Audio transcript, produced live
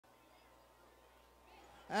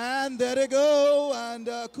And there they go, and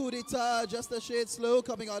Coup d'Etat just a shade slow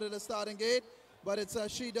coming out of the starting gate, but it's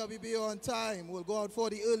CWB on time. We'll go out for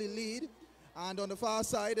the early lead, and on the far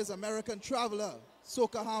side is American Traveler,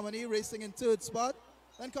 Soca Harmony racing in third spot.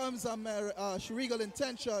 Then comes Regal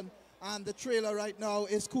Intention, and the trailer right now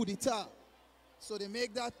is Coup d'Etat. So they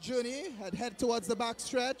make that journey, head towards the back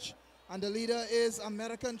stretch, and the leader is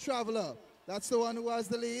American Traveler. That's the one who has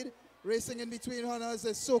the lead. Racing in between runners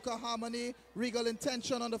is Soca Harmony, Regal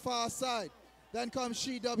Intention on the far side. Then comes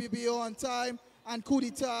CWB on time, and Coup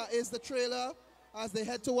d'Etat is the trailer as they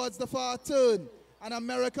head towards the far turn. And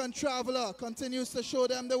American Traveler continues to show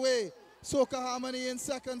them the way. Soca Harmony in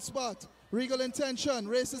second spot. Regal Intention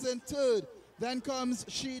races in third. Then comes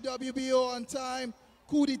CWB on time.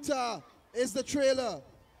 Coup d'Etat is the trailer.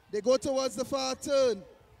 They go towards the far turn,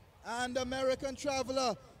 and American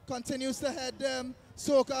Traveler continues to head them.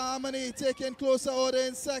 Soca Harmony taking closer order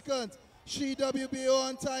in second. CWB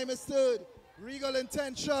on time is third. Regal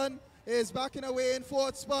Intention is backing away in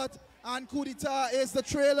fourth spot, and Coup d'Etat is the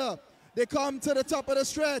trailer. They come to the top of the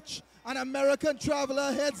stretch, and American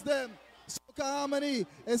Traveler heads them. Soca Harmony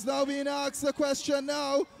is now being asked the question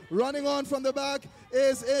now. Running on from the back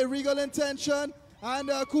is a Regal Intention, and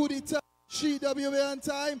Coup d'Etat. CWB on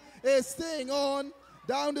time is staying on.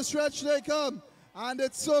 Down the stretch they come, and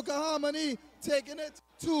it's Soca Harmony taking it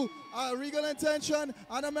to Regal Intention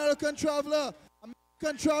and American Traveler.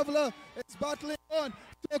 American Traveler is battling on.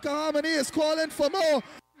 Soca Harmony is calling for more.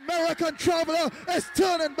 American Traveler is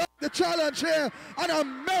turning back the challenge here, and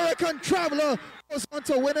American Traveler goes on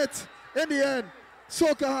to win it in the end.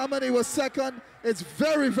 Soca Harmony was second. It's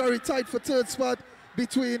very, very tight for third spot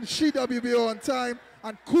between CWB on time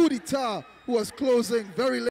and Coup d'Etat, who was closing very late.